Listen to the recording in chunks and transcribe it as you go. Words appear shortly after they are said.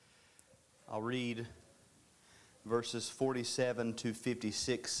I'll read verses 47 to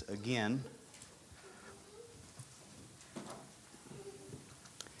 56 again.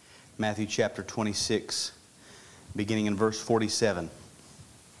 Matthew chapter 26, beginning in verse 47.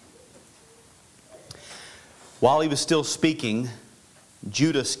 While he was still speaking,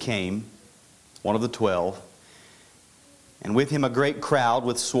 Judas came, one of the 12, and with him a great crowd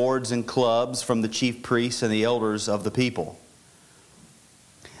with swords and clubs from the chief priests and the elders of the people.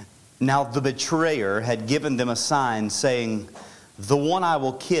 Now the betrayer had given them a sign, saying, "The one I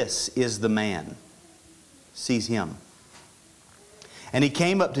will kiss is the man. Seize him." And he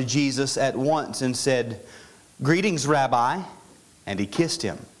came up to Jesus at once and said, "Greetings, Rabbi." And he kissed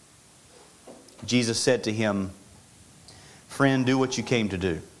him. Jesus said to him, "Friend, do what you came to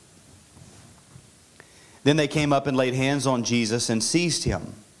do." Then they came up and laid hands on Jesus and seized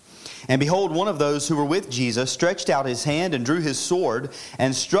him. And behold, one of those who were with Jesus stretched out his hand and drew his sword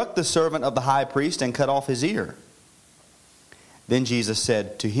and struck the servant of the high priest and cut off his ear. Then Jesus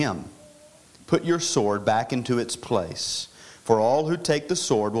said to him, "Put your sword back into its place, for all who take the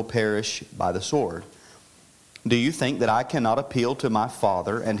sword will perish by the sword. Do you think that I cannot appeal to my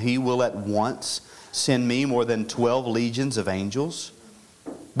Father, and he will at once send me more than 12 legions of angels?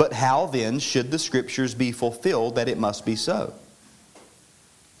 But how then should the Scriptures be fulfilled that it must be so?"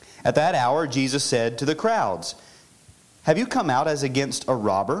 At that hour Jesus said to the crowds, "Have you come out as against a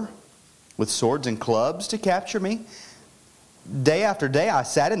robber, with swords and clubs to capture me? Day after day I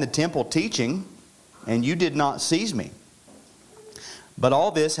sat in the temple teaching, and you did not seize me. But all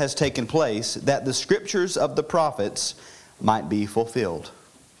this has taken place, that the Scriptures of the prophets might be fulfilled."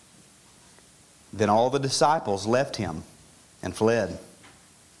 Then all the disciples left him and fled.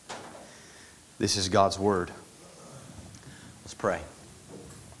 This is God's word. Let's pray.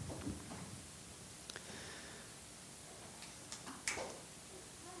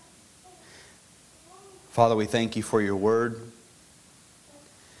 Father, we thank you for your word.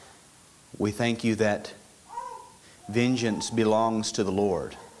 We thank you that vengeance belongs to the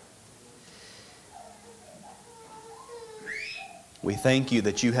Lord. We thank you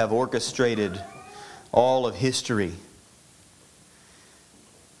that you have orchestrated all of history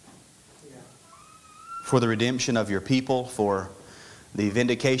for the redemption of your people, for the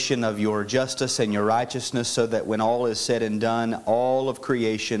vindication of your justice and your righteousness, so that when all is said and done, all of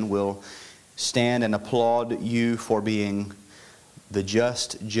creation will stand and applaud you for being the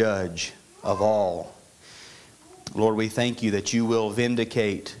just judge of all. Lord, we thank you that you will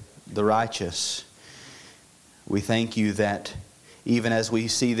vindicate the righteous. We thank you that even as we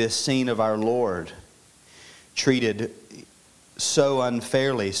see this scene of our Lord treated so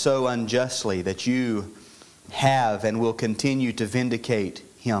unfairly, so unjustly, that you have and will continue to vindicate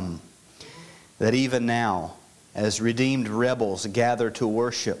him. That even now, as redeemed rebels gather to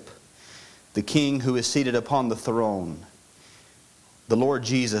worship the King who is seated upon the throne, the Lord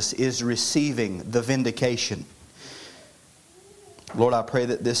Jesus is receiving the vindication. Lord, I pray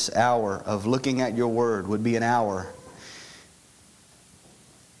that this hour of looking at your word would be an hour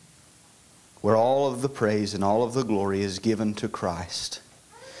where all of the praise and all of the glory is given to Christ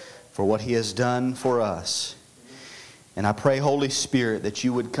for what he has done for us. And I pray, Holy Spirit, that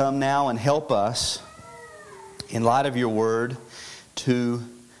you would come now and help us, in light of your word, to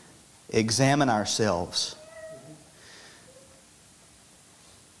examine ourselves.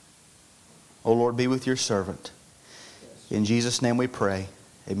 Oh Lord, be with your servant. In Jesus' name we pray.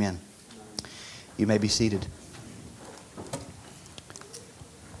 Amen. You may be seated.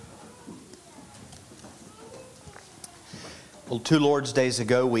 Well, 2 Lord's Days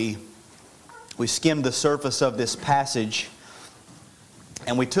ago, we skimmed the surface of this passage,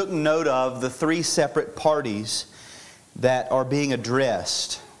 and we took note of the 3 separate parties that are being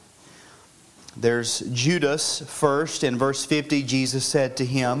addressed. There's Judas first. In verse 50, Jesus said to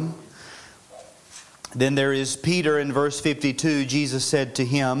him. Then there is Peter in verse 52, Jesus said to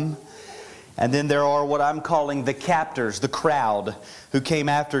him. And then there are what I'm calling the captors, the crowd, who came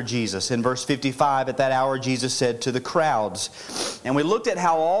after Jesus. In verse 55, at that hour Jesus said to the crowds. And we looked at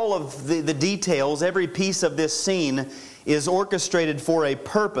how all of the details, every piece of this scene is orchestrated for a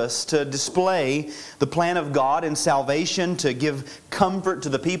purpose, to display the plan of God in salvation, to give comfort to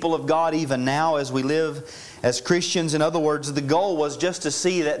the people of God even now as we live as Christians. In other words, the goal was just to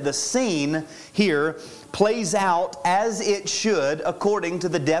see that the scene here plays out as it should according to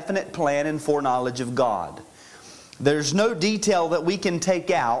the definite plan and foreknowledge of God. There's no detail that we can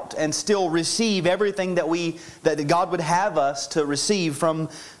take out and still receive everything that God would have us to receive from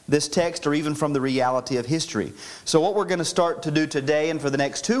this text, or even from the reality of history. So what we're going to start to do today and for the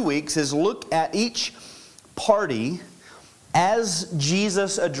next 2 weeks is look at each party as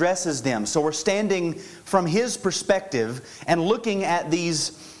Jesus addresses them. So we're standing from His perspective and looking at these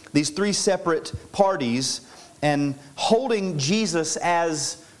three separate parties and holding Jesus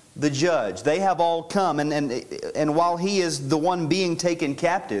as the judge. They have all come, and while He is the one being taken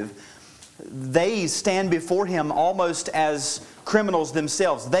captive, they stand before Him almost as criminals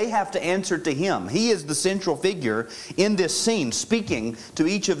themselves. They have to answer to Him. He is the central figure in this scene, speaking to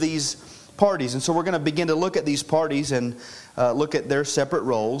each of these parties. And so we're going to begin to look at these parties and look at their separate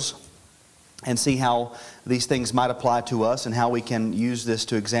roles and see how these things might apply to us and how we can use this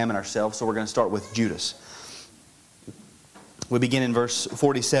to examine ourselves. So we're going to start with Judas. We begin in verse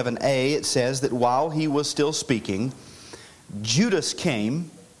 47a. It says that while He was still speaking, Judas came,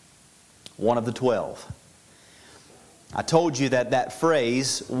 one of the 12. I told you that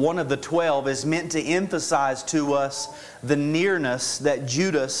phrase, one of the 12, is meant to emphasize to us the nearness that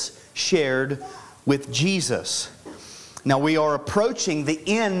Judas shared with Jesus. Now we are approaching the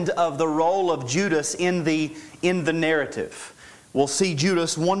end of the role of Judas in the narrative. We'll see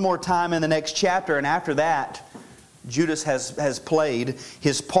Judas one more time in the next chapter, and after that, Judas has played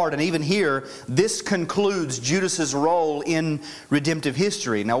his part. And even here, this concludes Judas's role in redemptive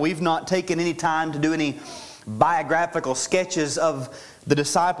history. Now we've not taken any time to do any biographical sketches of the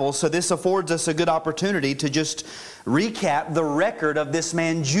disciples, so this affords us a good opportunity to just recap the record of this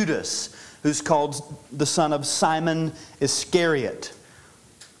man Judas, who's called the son of Simon Iscariot.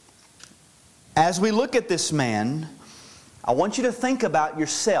 As we look at this man, I want you to think about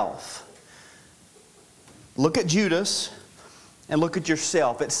yourself. Look at Judas and look at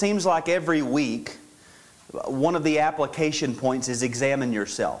yourself. It seems like every week one of the application points is examine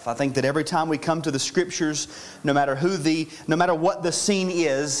yourself. I think that every time we come to the Scriptures, no matter what the scene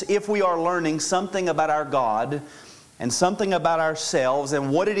is, if we are learning something about our God and something about ourselves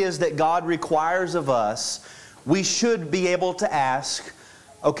and what it is that God requires of us, we should be able to ask,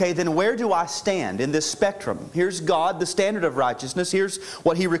 okay, then where do I stand in this spectrum? Here's God, the standard of righteousness. Here's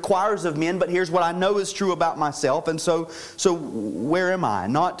what He requires of men, but here's what I know is true about myself. And so where am I?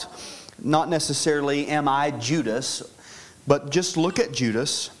 Not necessarily am I Judas, but just look at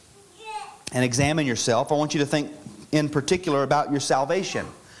Judas and examine yourself. I want you to think in particular about your salvation.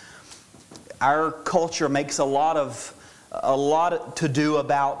 Our culture makes a lot to do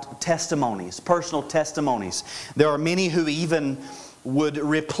about testimonies, personal testimonies. There are many who even would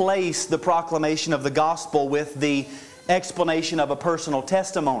replace the proclamation of the gospel with the explanation of a personal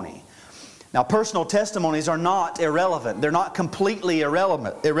testimony. Now, personal testimonies are not irrelevant. They're not completely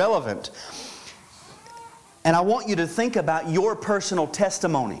irrelevant. And I want you to think about your personal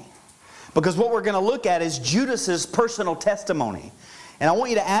testimony. Because what we're going to look at is Judas's personal testimony. And I want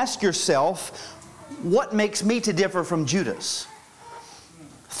you to ask yourself, what makes me to differ from Judas?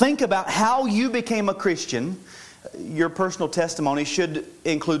 Think about how you became a Christian. Your personal testimony should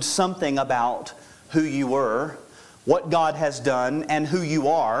include something about who you were, what God has done, and who you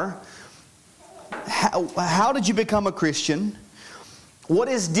are. How did you become a Christian? What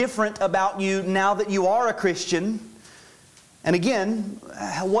is different about you now that you are a Christian? And again,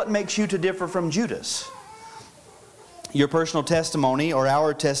 what makes you to differ from Judas? Your personal testimony or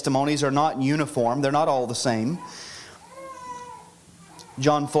our testimonies are not uniform. They're not all the same.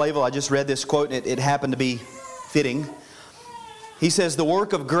 John Flavel, I just read this quote. It happened to be fitting. He says, "The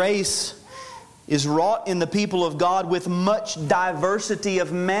work of grace is wrought in the people of God with much diversity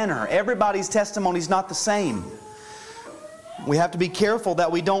of manner." Everybody's testimony is not the same. We have to be careful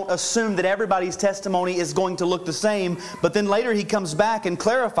that we don't assume that everybody's testimony is going to look the same. But then later he comes back and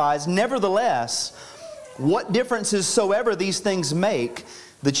clarifies, "Nevertheless, what differences soever these things make,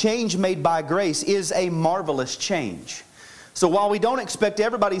 the change made by grace is a marvelous change." So while we don't expect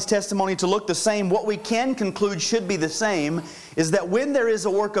everybody's testimony to look the same, what we can conclude should be the same is that when there is a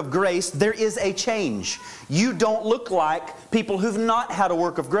work of grace, there is a change. You don't look like people who've not had a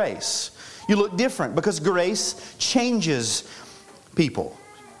work of grace. You look different because grace changes people.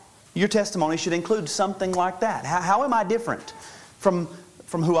 Your testimony should include something like that. How am I different from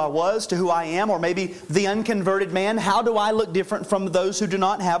who I was to who I am? Or maybe the unconverted man, how do I look different from those who do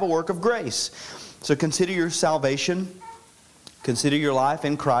not have a work of grace? So consider your salvation. Consider your life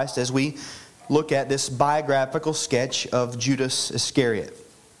in Christ as we look at this biographical sketch of Judas Iscariot.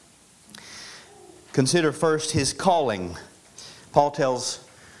 Consider first his calling. Paul tells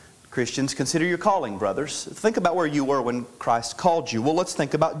Christians, consider your calling, brothers. Think about where you were when Christ called you. Well, let's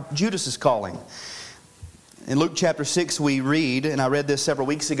think about Judas's calling. In Luke chapter 6 we read, and I read this several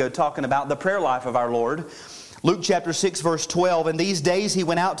weeks ago, talking about the prayer life of our Lord. Luke chapter 6 verse 12, "In these days he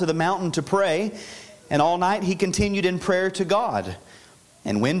went out to the mountain to pray, and all night he continued in prayer to God.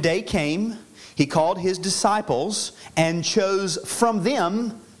 And when day came, He called his disciples and chose from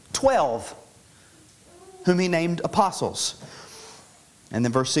them 12, whom he named apostles. And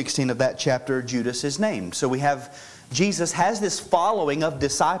then verse 16 of that chapter, Judas is named. So we have, Jesus has this following of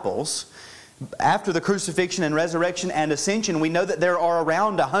disciples. After the crucifixion and resurrection and ascension, we know that there are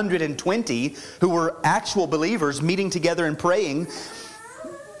around 120 who were actual believers meeting together and praying.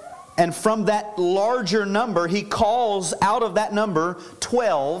 And from that larger number, he calls out of that number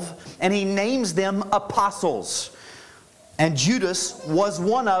 12, and he names them apostles. And Judas was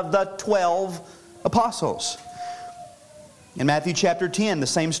one of the 12 apostles. In Matthew chapter 10, the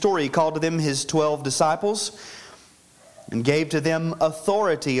same story. He called to them his 12 disciples and gave to them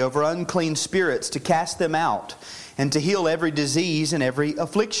authority over unclean spirits to cast them out and to heal every disease and every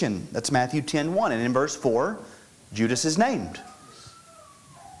affliction. That's Matthew 10:1. And in verse 4, Judas is named.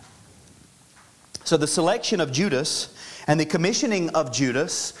 So the selection of Judas and the commissioning of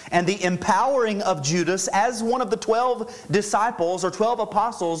Judas and the empowering of Judas as one of the 12 disciples or 12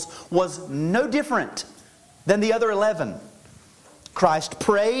 apostles was no different than the other 11. Christ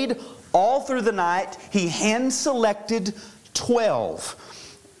prayed all through the night. He hand-selected 12.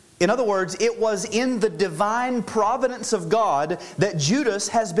 In other words, it was in the divine providence of God that Judas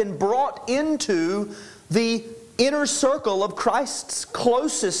has been brought into the inner circle of Christ's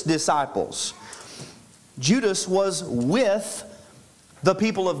closest disciples. Judas was with the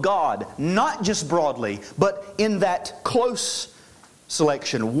people of God, not just broadly, but in that close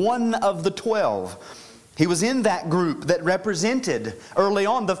selection, one of the 12. He was in that group that represented early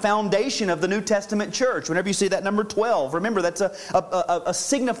on the foundation of the New Testament church. Whenever you see that number 12, remember that's a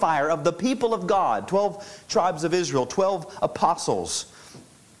signifier of the people of God. 12 tribes of Israel, 12 apostles,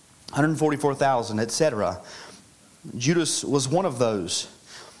 144,000, etc. Judas was one of those.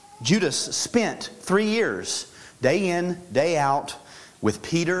 Judas spent 3 years, day in, day out, with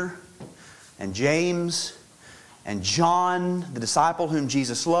Peter and James and John, the disciple whom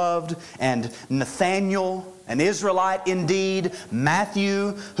Jesus loved, and Nathanael, an Israelite indeed,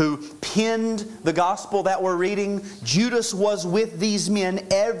 Matthew, who penned the gospel that we're reading. Judas was with these men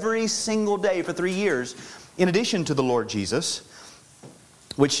every single day for 3 years, in addition to the Lord Jesus,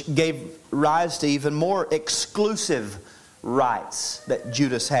 which gave rise to even more exclusive rights that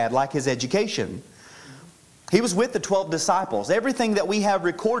Judas had, like his education. He was with the 12 disciples. Everything that we have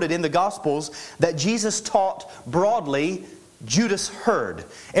recorded in the Gospels that Jesus taught broadly, Judas heard.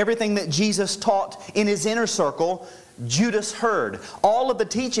 Everything that Jesus taught in his inner circle, Judas heard. All of the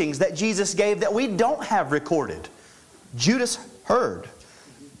teachings that Jesus gave that we don't have recorded, Judas heard.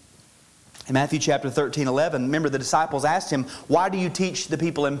 In Matthew chapter 13:11, remember the disciples asked him, "Why do you teach the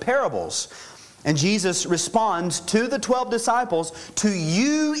people in parables?" And Jesus responds to the 12 disciples, "To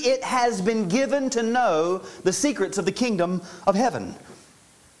you it has been given to know the secrets of the kingdom of heaven.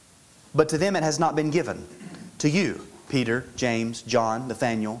 But to them it has not been given." To you, Peter, James, John,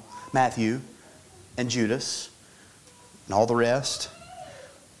 Nathanael, Matthew, and Judas, and all the rest.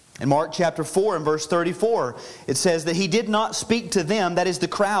 In Mark chapter 4 and verse 34, it says that He did not speak to them, that is the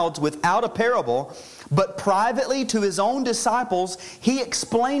crowds, without a parable, but privately to His own disciples He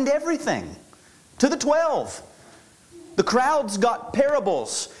explained everything. To the 12. The crowds got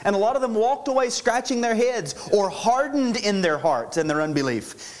parables, and a lot of them walked away scratching their heads or hardened in their hearts and their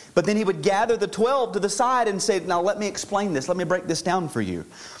unbelief. But then He would gather the 12 to the side and say, "Now let me explain this. Let me break this down for you."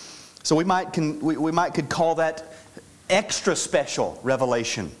 So we could call that extra special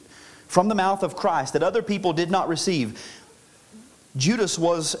revelation from the mouth of Christ that other people did not receive. Judas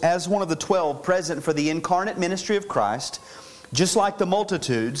was, as one of the 12, present for the incarnate ministry of Christ, just like the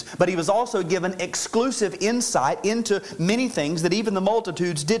multitudes, but he was also given exclusive insight into many things that even the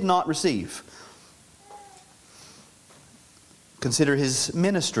multitudes did not receive. Consider his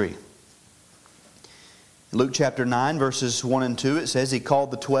ministry. In Luke chapter 9, verses 1 and 2, it says, He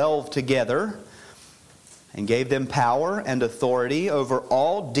called the 12 together and gave them power and authority over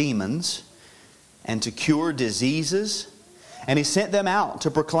all demons and to cure diseases. And He sent them out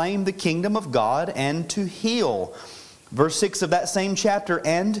to proclaim the kingdom of God and to heal. Verse 6 of that same chapter,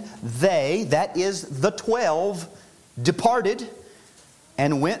 and they, that is the 12, departed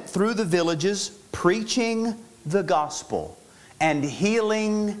and went through the villages preaching the gospel and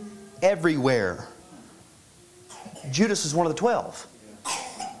healing everywhere. Judas is one of the 12.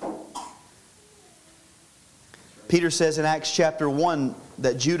 Peter says in Acts chapter 1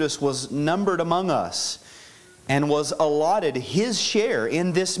 that Judas was numbered among us and was allotted his share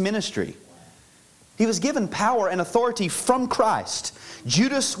in this ministry. He was given power and authority from Christ.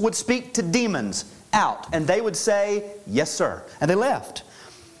 Judas would speak to demons out, and they would say, "Yes, sir." And they left.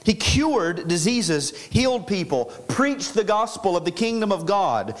 He cured diseases, healed people, preached the gospel of the kingdom of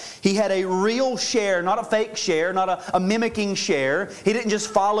God. He had a real share, not a fake share, not a mimicking share. He didn't just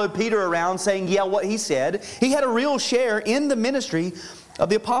follow Peter around saying, yeah, what he said. He had a real share in the ministry of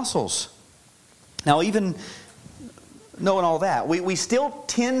the apostles. Now, even knowing all that, we still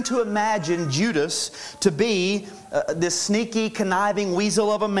tend to imagine Judas to be this sneaky, conniving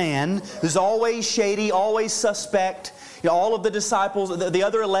weasel of a man who's always shady, always suspect. You know, all of the disciples, the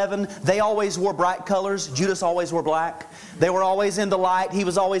other 11, they always wore bright colors. Judas always wore black. They were always in the light. He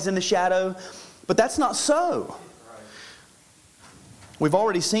was always in the shadow. But that's not so. We've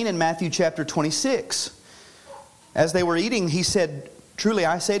already seen in Matthew chapter 26. As they were eating, he said, "Truly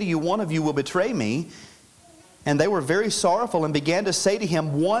I say to you, one of you will betray me." And they were very sorrowful and began to say to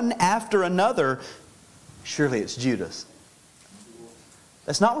him one after another, "Surely it's Judas."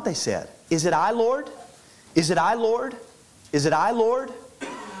 That's not what they said. "Is it I, Lord? Is it I, Lord? Is it I, Lord?"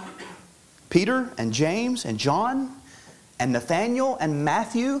 Peter and James and John and Nathaniel and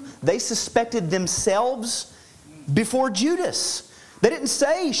Matthew, they suspected themselves before Judas. They didn't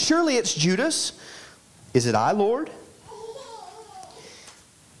say, "Surely it's Judas. Is it I, Lord?"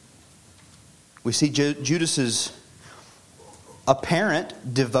 We see Judas's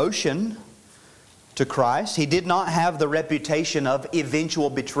apparent devotion to Christ. He did not have the reputation of eventual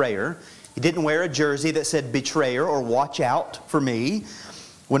betrayer. He didn't wear a jersey that said betrayer or watch out for me.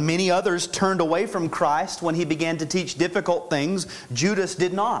 When many others turned away from Christ when he began to teach difficult things, Judas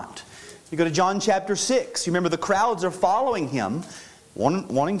did not. You go to John chapter 6. You remember the crowds are following him,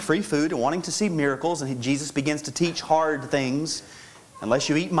 wanting free food and wanting to see miracles. And Jesus begins to teach hard things. "Unless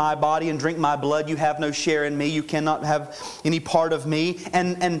you eat my body and drink my blood, you have no share in me. You cannot have any part of me."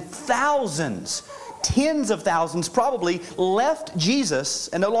 And thousands, tens of thousands probably left Jesus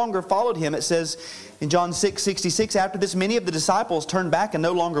and no longer followed him. It says in John 6:66, "After this, many of the disciples turned back and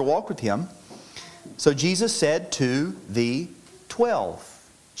no longer walked with him. So Jesus said to the 12,"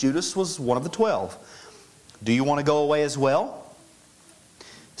 Judas was one of the 12, "Do you want to go away as well?"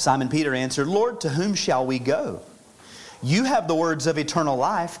 Simon Peter answered, "Lord, to whom shall we go? You have the words of eternal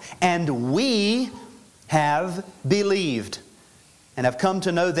life, and we have believed and have come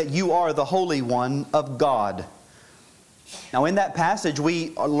to know that you are the Holy One of God." Now in that passage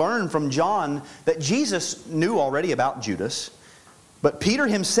we learn from John that Jesus knew already about Judas, but Peter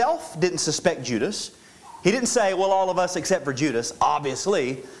himself didn't suspect Judas. He didn't say, "Well, all of us except for Judas,"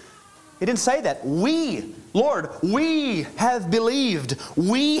 obviously. He didn't say that. "We, Lord, we have believed.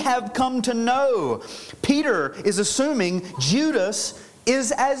 We have come to know." Peter is assuming Judas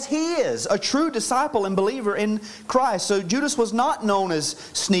is as he is, a true disciple and believer in Christ. So Judas was not known as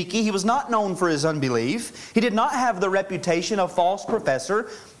sneaky. He was not known for his unbelief. He did not have the reputation of false professor.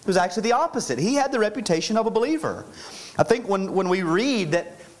 It was actually the opposite. He had the reputation of a believer. I think when we read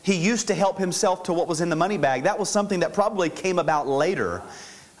that he used to help himself to what was in the money bag, that was something that probably came about later.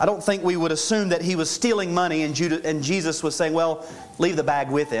 I don't think we would assume that he was stealing money and Jesus was saying, "Well, leave the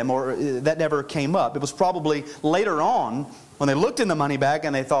bag with him," or that never came up. It was probably later on when they looked in the money bag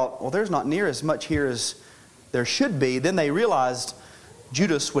and they thought, "Well, there's not near as much here as there should be." Then they realized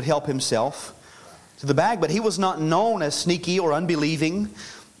Judas would help himself to the bag, but he was not known as sneaky or unbelieving.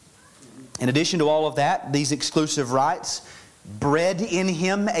 In addition to all of that, these exclusive rites bred in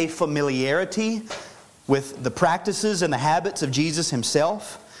him a familiarity with the practices and the habits of Jesus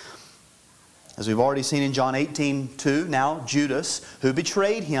himself. As we've already seen in John 18:2, now Judas, who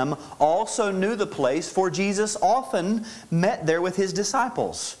betrayed him, also knew the place, for Jesus often met there with his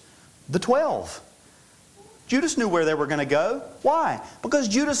disciples, the 12. Judas knew where they were going to go. Why? Because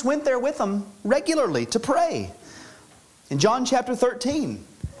Judas went there with them regularly to pray. In John chapter 13,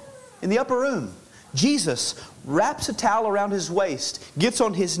 in the upper room, Jesus wraps a towel around his waist, gets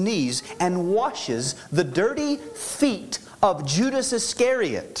on his knees, and washes the dirty feet of Judas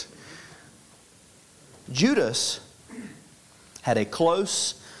Iscariot. Judas had a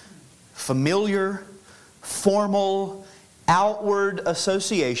close, familiar, formal, outward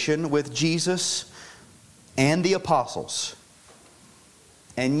association with Jesus and the apostles.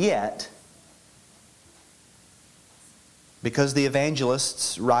 And yet, because the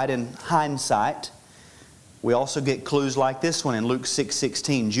evangelists write in hindsight, we also get clues like this one in Luke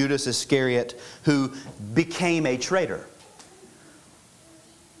 6:16. Judas Iscariot, who became a traitor.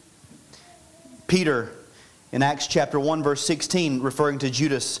 Peter, in Acts chapter 1 verse 16, referring to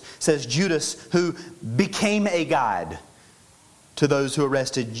Judas, says Judas who became a guide to those who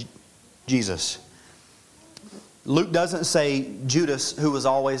arrested Jesus. Luke doesn't say Judas who was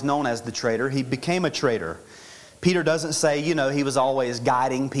always known as the traitor. He became a traitor. Peter doesn't say, he was always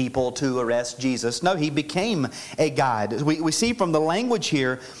guiding people to arrest Jesus. No, he became a guide. We see from the language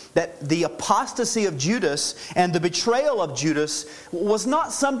here that the apostasy of Judas and the betrayal of Judas was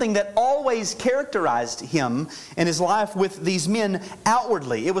not something that always characterized him in his life with these men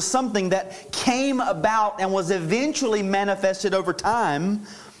outwardly. It was something that came about and was eventually manifested over time,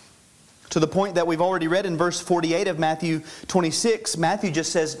 to the point that we've already read in verse 48 of Matthew 26. Matthew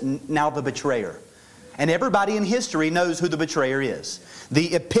just says, now the betrayer. And everybody in history knows who the betrayer is.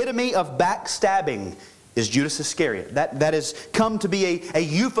 The epitome of backstabbing is Judas Iscariot. That has come to be a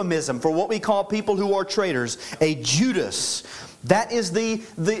euphemism for what we call people who are traitors. A Judas. That is the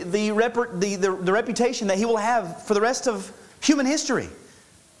reputation that he will have for the rest of human history.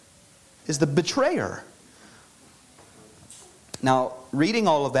 Is the betrayer. Now, reading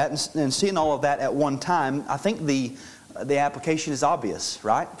all of that and seeing all of that at one time, I think the application is obvious,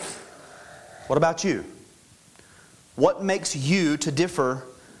 right? What about you? What makes you to differ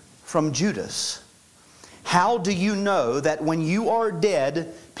from Judas? How do you know that when you are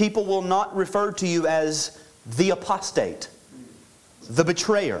dead, people will not refer to you as the apostate, the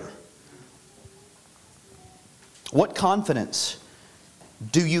betrayer? What confidence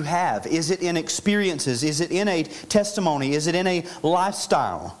do you have? Is it in experiences? Is it in a testimony? Is it in a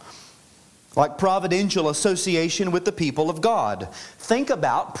lifestyle? Like providential association with the people of God. Think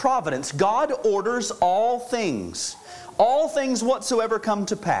about providence. God orders all things. All things whatsoever come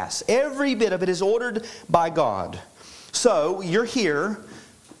to pass. Every bit of it is ordered by God. So, you're here.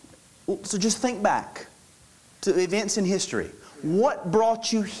 So just think back to events in history. What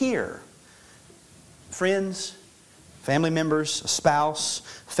brought you here? Friends, family members, a spouse,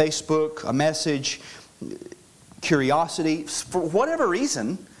 Facebook, a message, curiosity. For whatever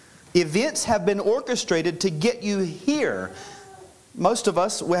reason, events have been orchestrated to get you here. Most of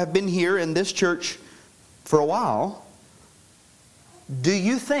us have been here in this church for a while. Do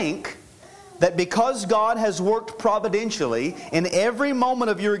you think that because God has worked providentially in every moment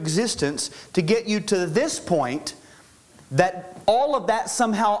of your existence to get you to this point, that all of that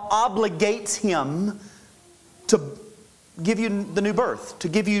somehow obligates Him to give you the new birth, to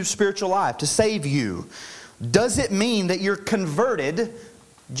give you spiritual life, to save you? Does it mean that you're converted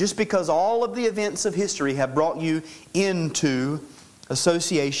just because all of the events of history have brought you into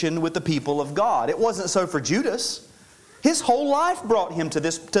association with the people of God? It wasn't so for Judas. His whole life brought him to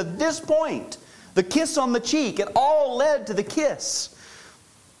this point. The kiss on the cheek, it all led to the kiss.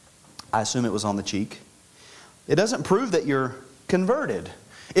 I assume it was on the cheek. It doesn't prove that you're converted.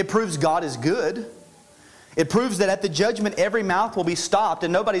 It proves God is good. It proves that at the judgment every mouth will be stopped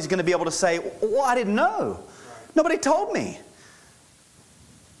and nobody's going to be able to say, well, I didn't know. Nobody told me.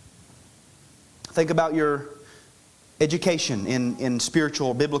 Think about your education in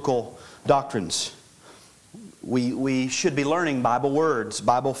spiritual, biblical doctrines. We should be learning Bible words,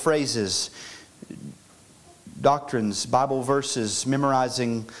 Bible phrases, doctrines, Bible verses,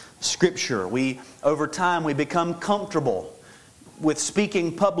 memorizing Scripture. Over time, we become comfortable with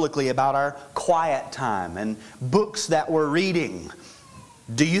speaking publicly about our quiet time and books that we're reading.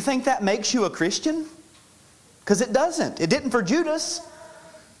 Do you think that makes you a Christian? Because it doesn't. It didn't for Judas.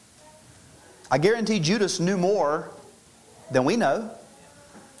 I guarantee Judas knew more than we know.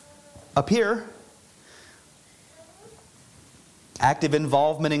 Up here, active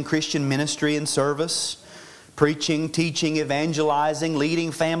involvement in Christian ministry and service, preaching, teaching, evangelizing,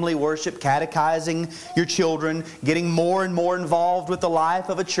 leading family worship, catechizing your children, getting more and more involved with the life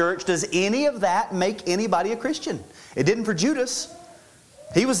of a church. Does any of that make anybody a Christian? It didn't for Judas.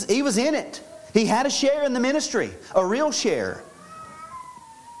 He was in it. He had a share in the ministry, a real share.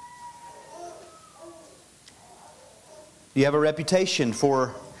 You have a reputation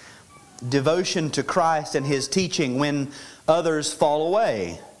for devotion to Christ and His teaching when others fall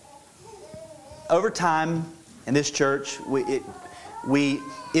away. Over time in this church, we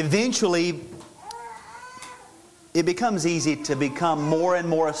eventually, it becomes easy to become more and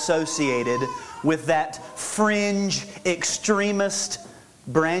more associated with that fringe, extremist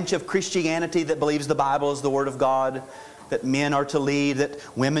branch of Christianity that believes the Bible is the Word of God, that men are to lead, that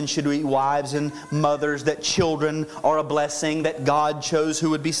women should be wives and mothers, that children are a blessing, that God chose who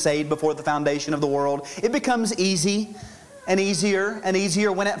would be saved before the foundation of the world. It becomes easy and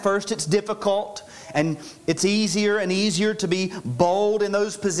easier when at first it's difficult, and it's easier and easier to be bold in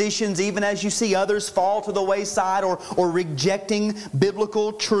those positions even as you see others fall to the wayside or rejecting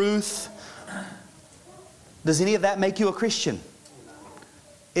biblical truth. Does any of that make you a Christian?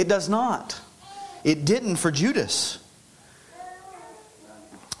 It does not. It didn't for Judas.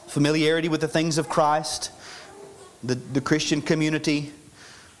 Familiarity with the things of Christ, the Christian community,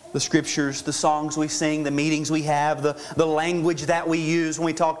 The scriptures, the songs we sing, the meetings we have, the language that we use when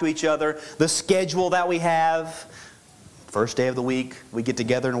we talk to each other, the schedule that we have. First day of the week, we get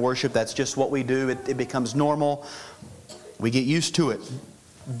together and worship. That's just what we do. It becomes normal. We get used to it.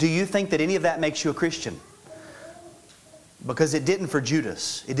 Do you think that any of that makes you a Christian? Because it didn't for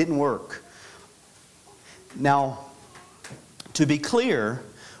Judas. It didn't work. Now, to be clear,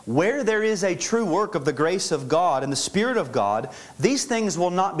 where there is a true work of the grace of God and the Spirit of God, these things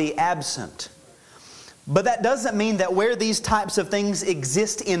will not be absent. But that doesn't mean that where these types of things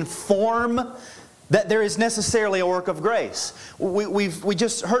exist in form, that there is necessarily a work of grace. We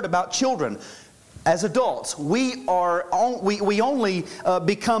just heard about children. As adults, we only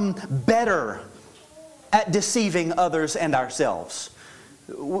become better at deceiving others and ourselves.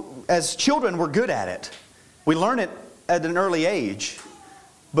 As children, we're good at it. We learn it at an early age.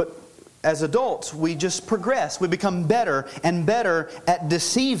 But as adults, we just progress. We become better and better at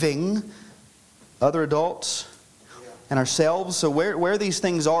deceiving other adults and ourselves. So where these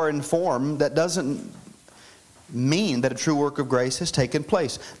things are in form, that doesn't mean that a true work of grace has taken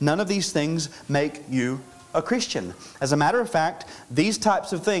place. None of these things make you a Christian. As a matter of fact, these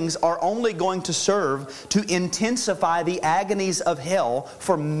types of things are only going to serve to intensify the agonies of hell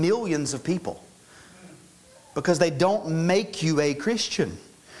for millions of people. Because they don't make you a Christian.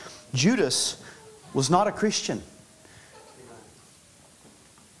 Judas was not a Christian.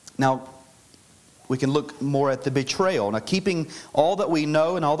 Now, we can look more at the betrayal. Now, keeping all that we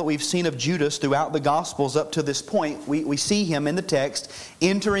know and all that we've seen of Judas throughout the Gospels up to this point, we see him in the text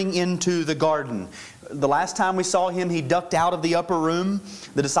entering into the garden. The last time we saw him, he ducked out of the upper room.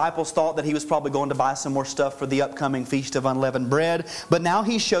 The disciples thought that he was probably going to buy some more stuff for the upcoming Feast of Unleavened Bread. But now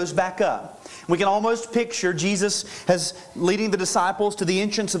he shows back up. We can almost picture Jesus as leading the disciples to the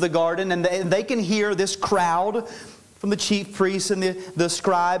entrance of the garden, and they can hear this crowd from the chief priests and the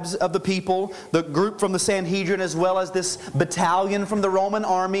scribes of the people, the group from the Sanhedrin, as well as this battalion from the Roman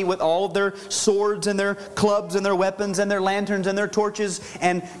army with all of their swords and their clubs and their weapons and their lanterns and their torches.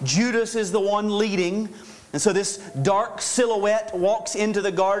 And Judas is the one leading. And so this dark silhouette walks into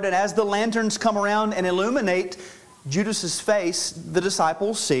the garden. As the lanterns come around and illuminate Judas's face, the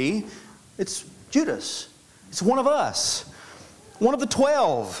disciples see it's Judas. It's one of us. One of the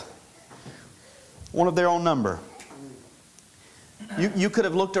 12. One of their own number. You could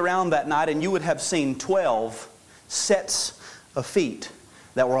have looked around that night and you would have seen 12 sets of feet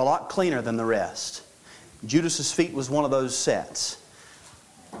that were a lot cleaner than the rest. Judas's feet was one of those sets.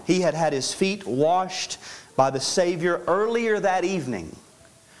 He had had his feet washed by the Savior earlier that evening.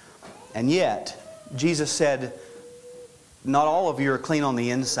 And yet, Jesus said, not all of you are clean on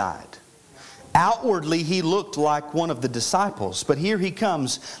the inside. Outwardly, he looked like one of the disciples. But here he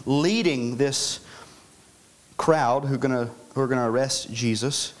comes leading this crowd who are going to arrest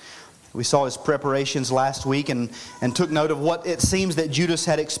Jesus. We saw his preparations last week and took note of what it seems that Judas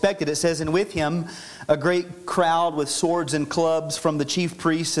had expected. It says, and with him a great crowd with swords and clubs from the chief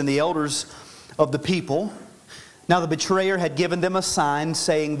priests and the elders of the people. Now the betrayer had given them a sign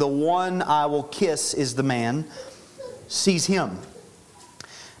saying, the one I will kiss is the man. Seize him.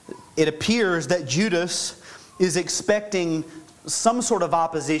 It appears that Judas is expecting some sort of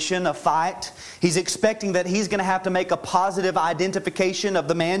opposition, a fight. He's expecting that he's going to have to make a positive identification of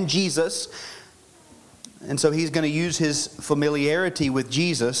the man Jesus. And so he's going to use his familiarity with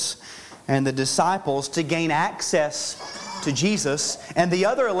Jesus and the disciples to gain access to Jesus. And the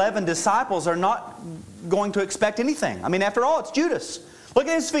other 11 disciples are not going to expect anything. I mean, after all, it's Judas. Look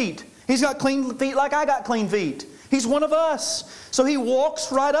at his feet. He's got clean feet like I got clean feet. He's one of us. So he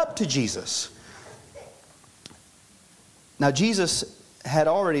walks right up to Jesus. Now, Jesus had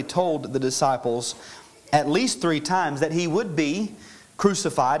already told the disciples at least 3 times that he would be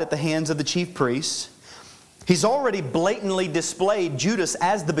crucified at the hands of the chief priests. He's already blatantly displayed Judas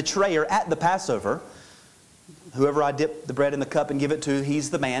as the betrayer at the Passover. Whoever I dip the bread in the cup and give it to,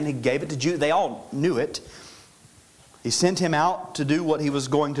 he's the man. He gave it to Judas. They all knew it. He sent him out to do what he was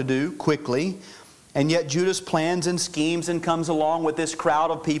going to do quickly. And yet Judas plans and schemes and comes along with this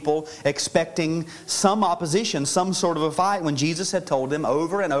crowd of people expecting some opposition, some sort of a fight, when Jesus had told them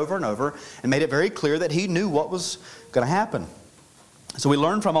over and over and over and made it very clear that he knew what was going to happen. So we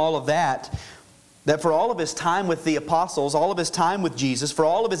learn from all of that for all of his time with the apostles, all of his time with Jesus, for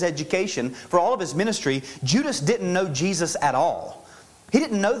all of his education, for all of his ministry, Judas didn't know Jesus at all. He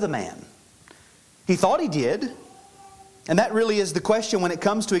didn't know the man. He thought he did. And that really is the question when it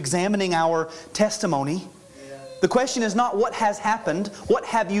comes to examining our testimony. The question is not what has happened, what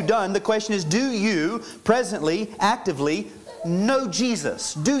have you done? The question is, do you presently, actively know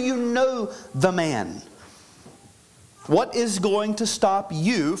Jesus? Do you know the man? What is going to stop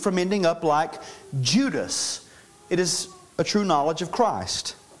you from ending up like Judas? It is a true knowledge of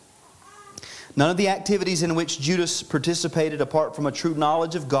Christ. None of the activities in which Judas participated apart from a true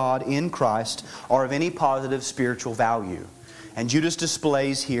knowledge of God in Christ are of any positive spiritual value. And Judas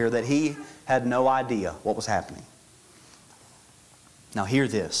displays here that he had no idea what was happening. Now hear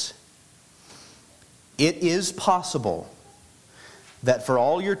this. It is possible that for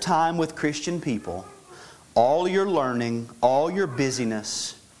all your time with Christian people, all your learning, all your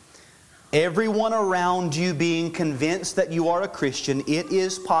busyness, everyone around you being convinced that you are a Christian, it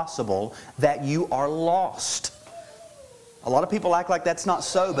is possible that you are lost. A lot of people act like that's not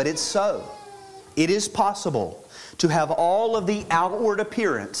so, but it's so. It is possible to have all of the outward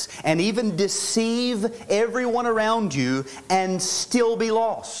appearance and even deceive everyone around you and still be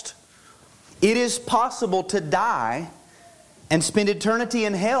lost. It is possible to die and spend eternity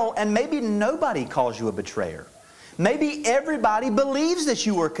in hell, and maybe nobody calls you a betrayer. Maybe everybody believes that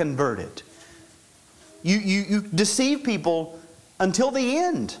you were converted. You deceive people until the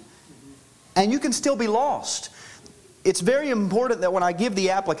end, and you can still be lost. It's very important that when I give the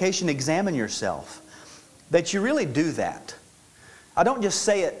application, examine yourself, that you really do that. I don't just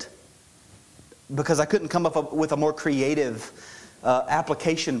say it because I couldn't come up with a more creative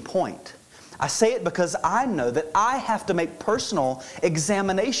application point. I say it because I know that I have to make personal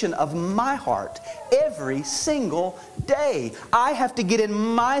examination of my heart every single day. I have to get in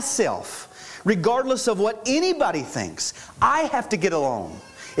myself, regardless of what anybody thinks. I have to get alone.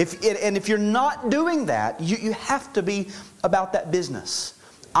 If you're not doing that, you have to be about that business.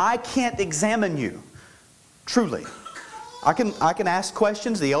 I can't examine you, truly. I can ask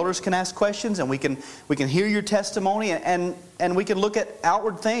questions, the elders can ask questions, and we can hear your testimony, and we can look at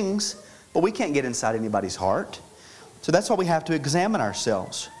outward things, but we can't get inside anybody's heart. So that's why we have to examine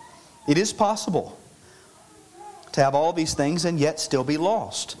ourselves. It is possible to have all these things and yet still be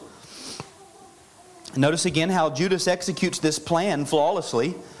lost. Notice again how Judas executes this plan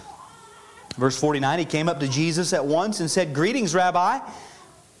flawlessly. Verse 49, he came up to Jesus at once and said, "Greetings, Rabbi,"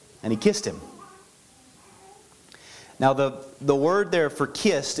 and he kissed him. Now the word there for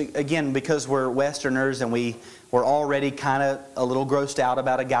kissed, again, because we're Westerners and we're already kind of a little grossed out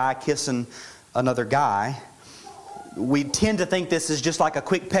about a guy kissing another guy, we tend to think this is just like a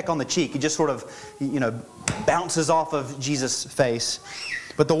quick peck on the cheek. It just sort of, bounces off of Jesus' face.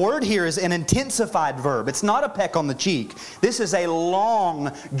 But the word here is an intensified verb. It's not a peck on the cheek. This is a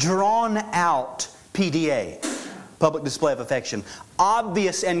long, drawn-out PDA. Public display of affection.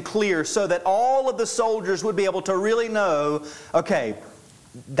 Obvious and clear so that all of the soldiers would be able to really know, okay,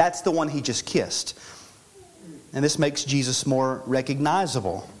 that's the one he just kissed. And this makes Jesus more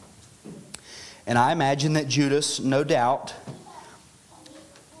recognizable. And I imagine that Judas, no doubt,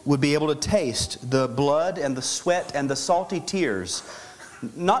 would be able to taste the blood and the sweat and the salty tears,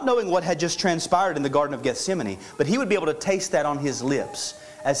 not knowing what had just transpired in the Garden of Gethsemane, but he would be able to taste that on his lips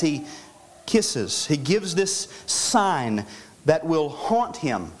as he kisses. He gives this sign that will haunt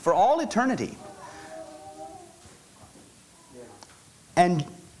him for all eternity. And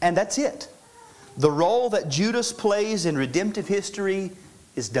that's it. The role that Judas plays in redemptive history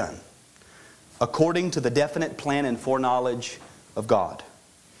is done, according to the definite plan and foreknowledge of God.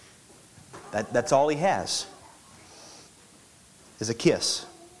 That's all he has, is a kiss.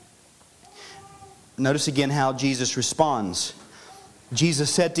 Notice again how Jesus responds.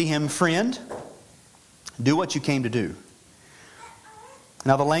 Jesus said to him, "Friend, do what you came to do."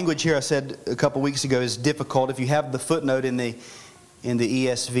 Now the language here I said a couple weeks ago is difficult. If you have the footnote in the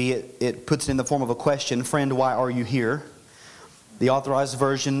ESV, it puts it in the form of a question. "Friend, why are you here?" The Authorized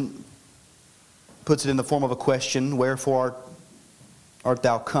Version puts it in the form of a question. "Wherefore art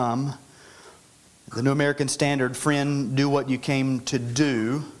thou come?" The New American Standard, "Friend, do what you came to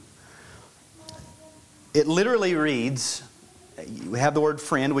do." It literally reads, we have the word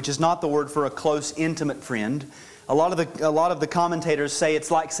friend, which is not the word for a close, intimate friend. A lot of the commentators say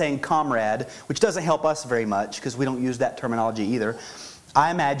it's like saying comrade, which doesn't help us very much because we don't use that terminology either.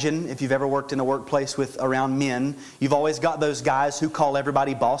 I imagine if you've ever worked in a workplace around men, you've always got those guys who call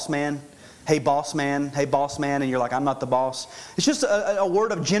everybody boss man. "Hey boss man, hey boss man," and you're like, "I'm not the boss." It's just a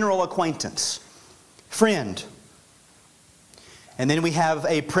word of general acquaintance. Friend. And then we have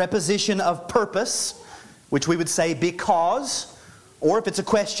a preposition of purpose, which we would say because, or if it's a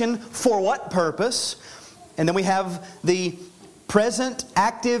question, for what purpose. And then we have the present,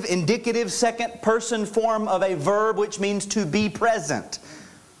 active, indicative, second person form of a verb, which means to be present.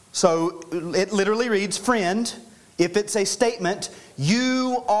 So it literally reads, "Friend," if it's a statement,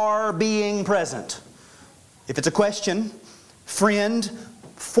 "you are being present." If it's a question, "Friend,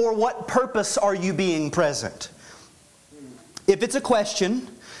 for what purpose are you being present?" If it's a question,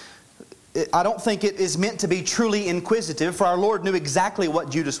 I don't think it is meant to be truly inquisitive, for our Lord knew exactly what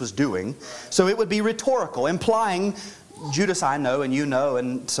Judas was doing. So it would be rhetorical, implying, Judas, I know and you know,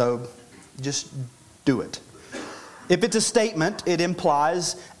 and so just do it. If it's a statement, it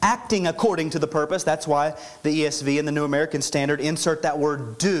implies acting according to the purpose. That's why the ESV and the New American Standard insert that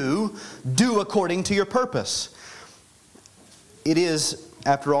word do. Do according to your purpose. It is,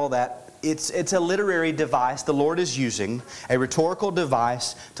 after all that, it's a literary device the Lord is using, a rhetorical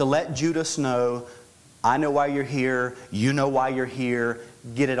device to let Judas know, I know why you're here, you know why you're here,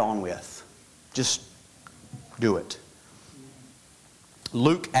 get it on with. Just do it.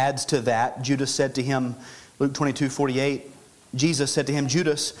 Luke adds to that. Judas said to him, Luke 22:48, Jesus said to him,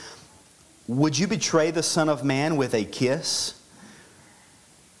 Judas, would you betray the Son of Man with a kiss?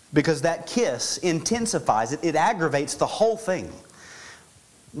 Because that kiss intensifies it. It aggravates the whole thing.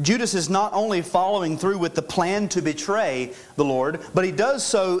 Judas is not only following through with the plan to betray the Lord, but he does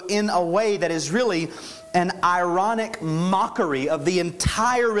so in a way that is really an ironic mockery of the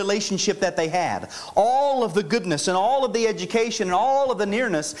entire relationship that they had. All of the goodness and all of the education and all of the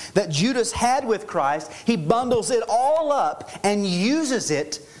nearness that Judas had with Christ, he bundles it all up and uses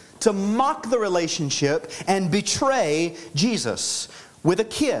it to mock the relationship and betray Jesus with a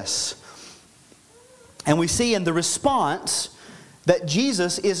kiss. And we see in the response that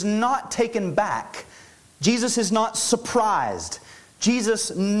Jesus is not taken back. Jesus is not surprised.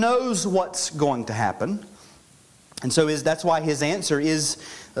 Jesus knows what's going to happen. And so that's why his answer is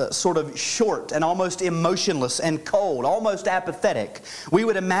sort of short and almost emotionless and cold, almost apathetic. We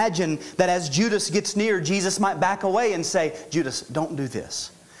would imagine that as Judas gets near, Jesus might back away and say, Judas, don't do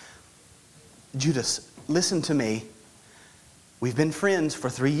this. Judas, listen to me. We've been friends for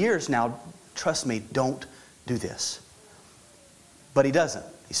 3 years now. Trust me, don't do this. But he doesn't.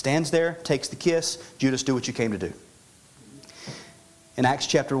 He stands there, takes the kiss. Judas, do what you came to do. In Acts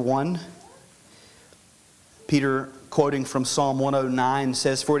chapter 1, Peter, quoting from Psalm 109,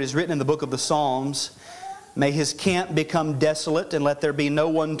 says, For it is written in the book of the Psalms, May his camp become desolate, and let there be no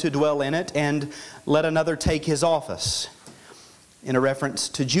one to dwell in it, and let another take his office. In a reference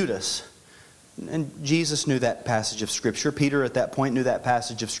to Judas. And Jesus knew that passage of Scripture. Peter at that point knew that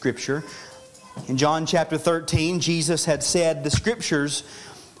passage of Scripture. In John chapter 13, Jesus had said, the Scriptures,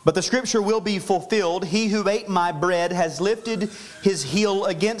 but the Scripture will be fulfilled. He who ate my bread has lifted his heel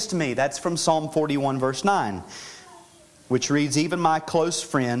against me. That's from Psalm 41 verse 9. Which reads, Even my close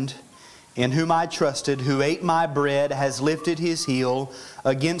friend, in whom I trusted, who ate my bread, has lifted his heel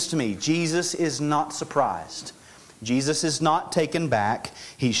against me. Jesus is not surprised. Jesus is not taken back.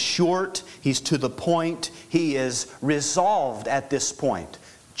 He's short. He's to the point. He is resolved at this point.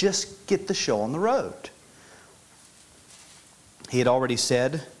 Just get the show on the road. He had already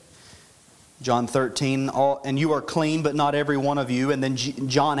said, John 13, and you are clean, but not every one of you. And then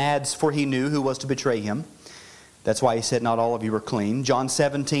John adds, for he knew who was to betray him. That's why he said, not all of you are clean. John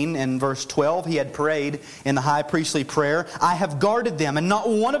 17 and verse 12, he had prayed in the high priestly prayer, I have guarded them, and not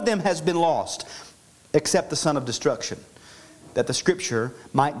one of them has been lost, except the son of destruction, that the Scripture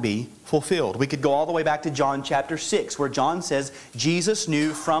might be fulfilled. We could go all the way back to John chapter 6, where John says, Jesus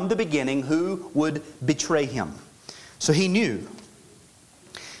knew from the beginning who would betray him. So he knew.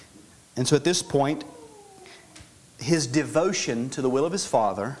 And so at this point, his devotion to the will of his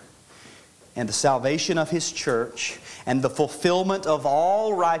Father and the salvation of his church and the fulfillment of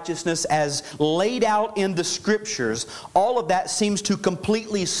all righteousness as laid out in the Scriptures, all of that seems to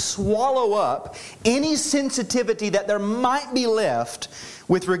completely swallow up any sensitivity that there might be left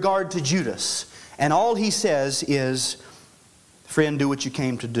with regard to Judas. And all he says is, friend, do what you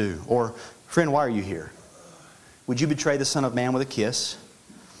came to do. Or, friend, why are you here? Would you betray the Son of Man with a kiss?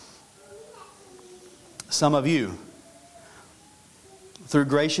 Some of you, through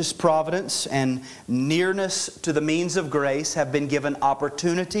gracious providence and nearness to the means of grace, have been given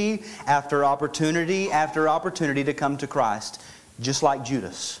opportunity after opportunity after opportunity to come to Christ, just like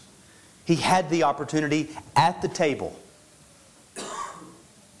Judas. He had the opportunity at the table.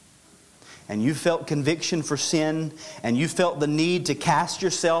 And you felt conviction for sin, and you felt the need to cast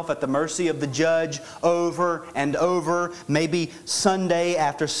yourself at the mercy of the judge over and over, maybe Sunday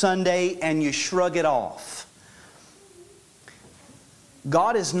after Sunday, and you shrug it off.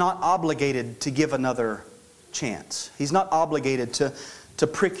 God is not obligated to give another chance. He's not obligated to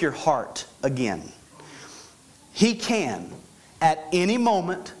prick your heart again. He can, at any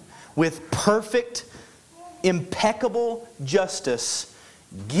moment, with perfect, impeccable justice,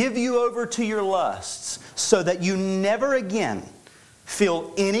 give you over to your lusts so that you never again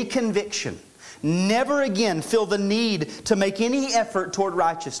feel any conviction, never again feel the need to make any effort toward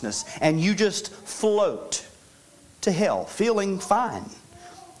righteousness, and you just float to hell, feeling fine.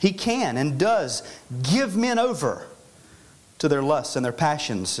 He can and does give men over to their lusts and their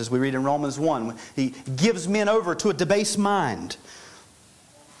passions, as we read in Romans 1. He gives men over to a debased mind.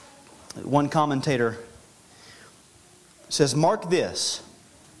 One commentator says, "Mark this.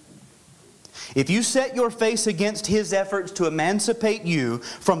 If you set your face against His efforts to emancipate you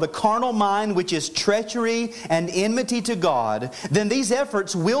from the carnal mind which is treachery and enmity to God, then these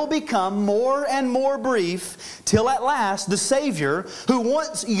efforts will become more and more brief, till at last the Savior, who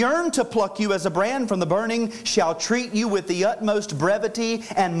once yearned to pluck you as a brand from the burning, shall treat you with the utmost brevity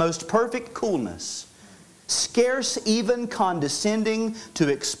and most perfect coolness, scarce even condescending to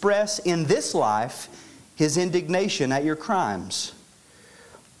express in this life His indignation at your crimes."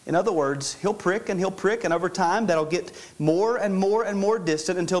 In other words, He'll prick, and over time that'll get more and more and more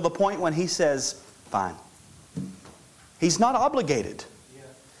distant until the point when He says, "Fine." He's not obligated.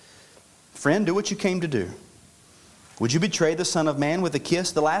 Friend, do what you came to do. Would you betray the Son of Man with a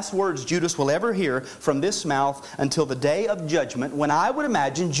kiss? The last words Judas will ever hear from this mouth until the day of judgment, when I would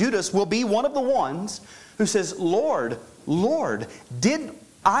imagine Judas will be one of the ones who says, "Lord, Lord, did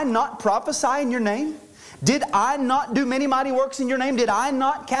I not prophesy in Your name? Did I not do many mighty works in Your name? Did I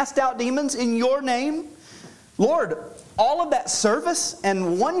not cast out demons in Your name? Lord, all of that service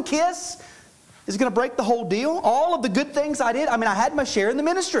and one kiss is going to break the whole deal? All of the good things I did? I mean, I had my share in the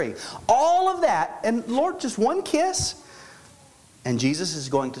ministry. All of that. And Lord, just one kiss?" And Jesus is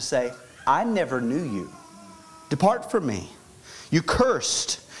going to say, "I never knew you. Depart from me. You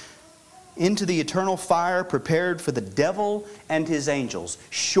cursed," into the eternal fire prepared for the devil and his angels.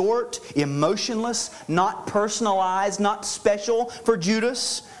 Short, emotionless, not personalized, not special for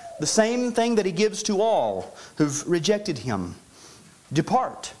Judas. The same thing that He gives to all who've rejected Him.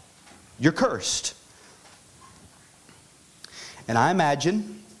 Depart. You're cursed. And I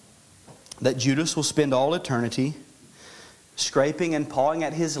imagine that Judas will spend all eternity scraping and pawing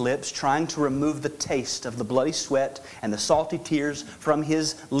at his lips, trying to remove the taste of the bloody sweat and the salty tears from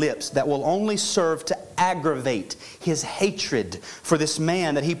his lips that will only serve to aggravate his hatred for this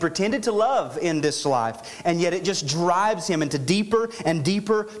man that he pretended to love in this life. And yet it just drives him into deeper and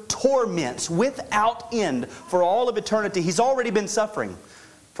deeper torments without end for all of eternity. He's already been suffering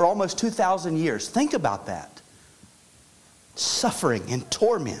for almost 2,000 years. Think about that. Suffering and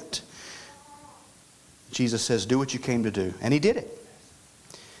torment. Jesus says, "Do what you came to do." And He did it.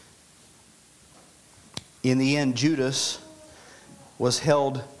 In the end, Judas was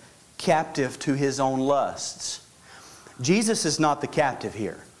held captive to his own lusts. Jesus is not the captive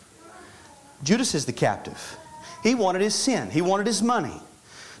here. Judas is the captive. He wanted his sin. He wanted his money,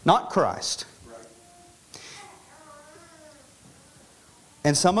 not Christ.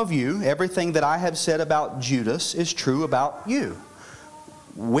 And some of you, everything that I have said about Judas is true about you.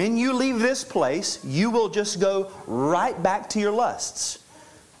 When you leave this place, you will just go right back to your lusts.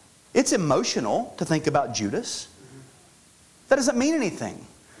 It's emotional to think about Judas. That doesn't mean anything.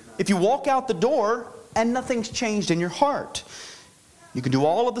 If you walk out the door and nothing's changed in your heart, you can do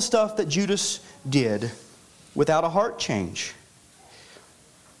all of the stuff that Judas did without a heart change.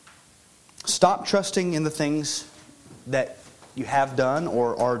 Stop trusting in the things that you have done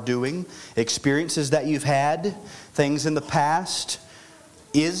or are doing, experiences that you've had, things in the past.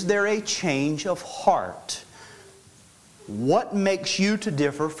 Is there a change of heart? What makes you to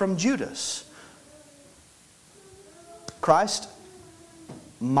differ from Judas? Christ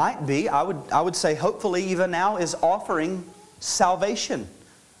might be, I would say hopefully even now, is offering salvation.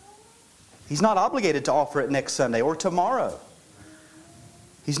 He's not obligated to offer it next Sunday or tomorrow.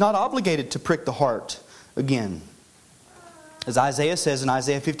 He's not obligated to prick the heart again. As Isaiah says in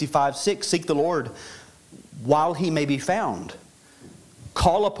Isaiah 55:6, "Seek the Lord while He may be found.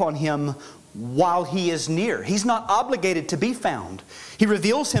 Call upon Him while He is near." He's not obligated to be found. He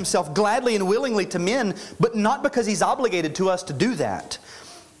reveals Himself gladly and willingly to men, but not because He's obligated to us to do that.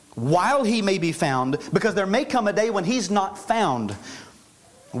 While He may be found, because there may come a day when He's not found.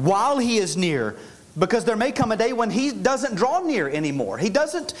 While He is near, because there may come a day when He doesn't draw near anymore. He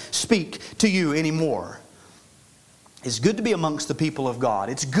doesn't speak to you anymore. It's good to be amongst the people of God.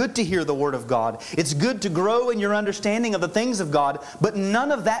 It's good to hear the Word of God. It's good to grow in your understanding of the things of God, but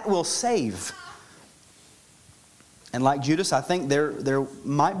none of that will save. And like Judas, I think there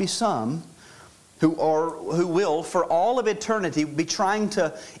might be some who will, for all of eternity, be trying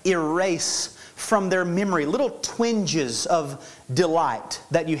to erase from their memory little twinges of delight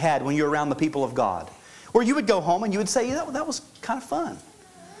that you had when you were around the people of God. Or you would go home and you would say, that was kind of fun.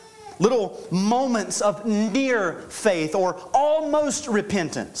 Little moments of near faith or almost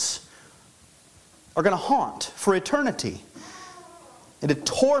repentance are going to haunt for eternity. and to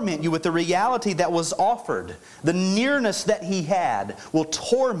torment you with the reality that was offered. The nearness that He had will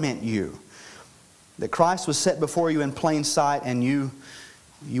torment you. That Christ was set before you in plain sight, and you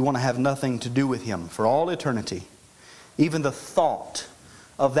want to have nothing to do with Him for all eternity. Even the thought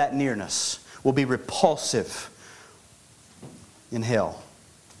of that nearness will be repulsive in hell.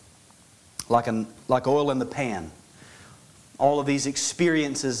 Like oil in the pan. All of these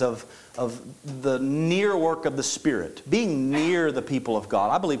experiences of the near work of the Spirit, being near the people of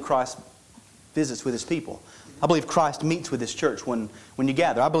God. I believe Christ visits with His people. I believe Christ meets with His church when you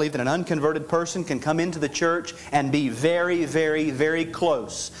gather. I believe that an unconverted person can come into the church and be very, very, very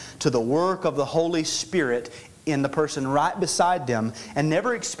close to the work of the Holy Spirit in the person right beside them and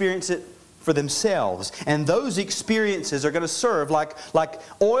never experience it for themselves. And those experiences are going to serve like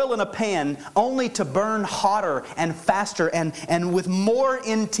oil in a pan, only to burn hotter and faster and with more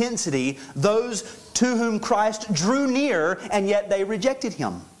intensity those to whom Christ drew near, and yet they rejected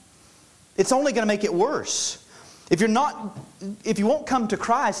Him. It's only going to make it worse. If you won't come to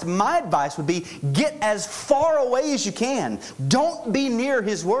Christ, my advice would be get as far away as you can. Don't be near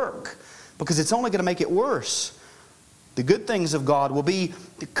His work, because it's only going to make it worse. The good things of God will be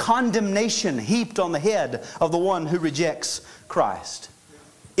the condemnation heaped on the head of the one who rejects Christ.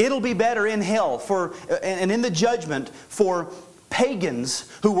 It'll be better in hell and in the judgment for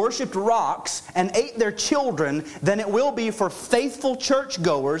pagans who worshipped rocks and ate their children than it will be for faithful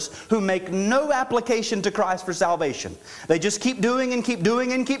churchgoers who make no application to Christ for salvation. They just keep doing and keep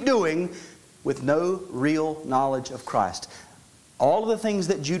doing and keep doing with no real knowledge of Christ. All of the things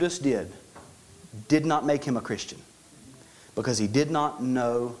that Judas did not make him a Christian, because he did not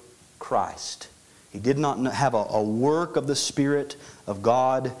know Christ. He did not have a work of the Spirit of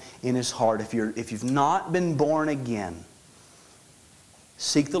God in his heart. If you've not been born again,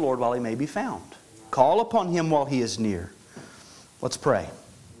 seek the Lord while He may be found. Call upon Him while He is near. Let's pray.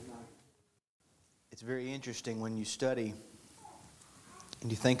 It's very interesting when you study and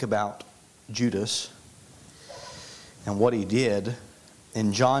you think about Judas and what he did.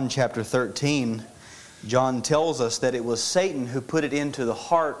 In John chapter 13, John tells us that it was Satan who put it into the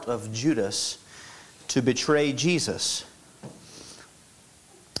heart of Judas to betray Jesus.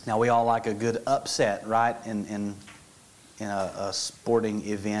 Now, we all like a good upset, right? In a sporting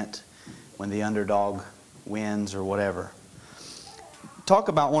event when the underdog wins or whatever. Talk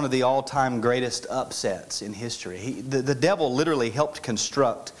about one of the all-time greatest upsets in history. The devil literally helped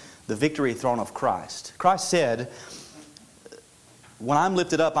construct the victory throne of Christ. Christ said, when I'm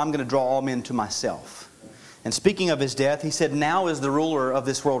lifted up, I'm going to draw all men to myself. And speaking of His death, He said, now is the ruler of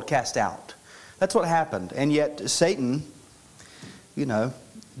this world cast out. That's what happened. And yet Satan,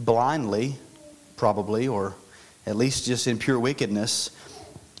 blindly, probably, or at least just in pure wickedness,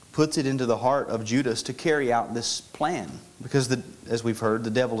 puts it into the heart of Judas to carry out this plan. Because, as we've heard,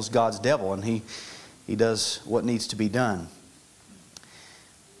 the devil is God's devil, and he does what needs to be done.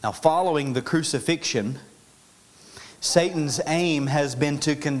 Now, following the crucifixion, Satan's aim has been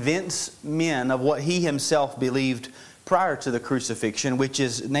to convince men of what he himself believed prior to the crucifixion, which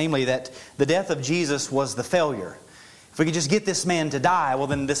is namely that the death of Jesus was the failure. If we could just get this man to die, well,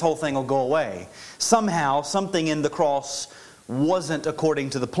 then this whole thing will go away. Somehow, something in the cross wasn't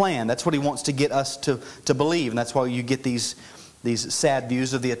according to the plan. That's what he wants to get us to believe. And that's why you get these sad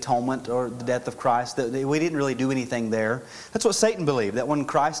views of the atonement or the death of Christ. That we didn't really do anything there. That's what Satan believed. That when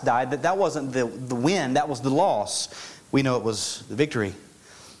Christ died, that wasn't the win, that was the loss. We know it was the victory.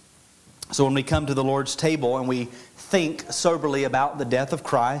 So when we come to the Lord's table and we think soberly about the death of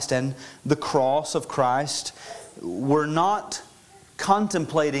Christ and the cross of Christ, we're not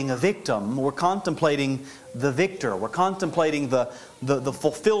contemplating a victim. We're contemplating the victor. We're contemplating the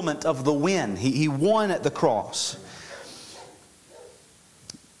fulfillment of the win. He won at the cross.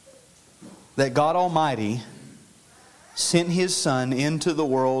 That God Almighty sent His Son into the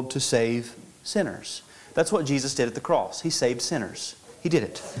world to save sinners. That's what Jesus did at the cross. He saved sinners. He did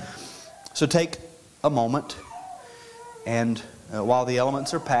it. So take a moment and while the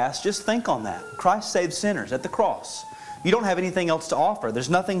elements are passed, just think on that. Christ saved sinners at the cross. You don't have anything else to offer. There's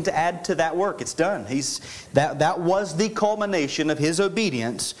nothing to add to that work. It's done. That was the culmination of His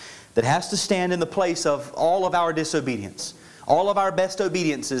obedience that has to stand in the place of all of our disobedience. All of our best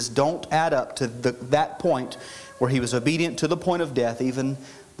obediences don't add up to that point where He was obedient to the point of death, even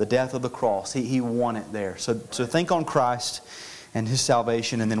the death of the cross. He won it there. So think on Christ and His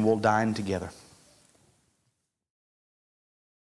salvation, and then we'll dine together.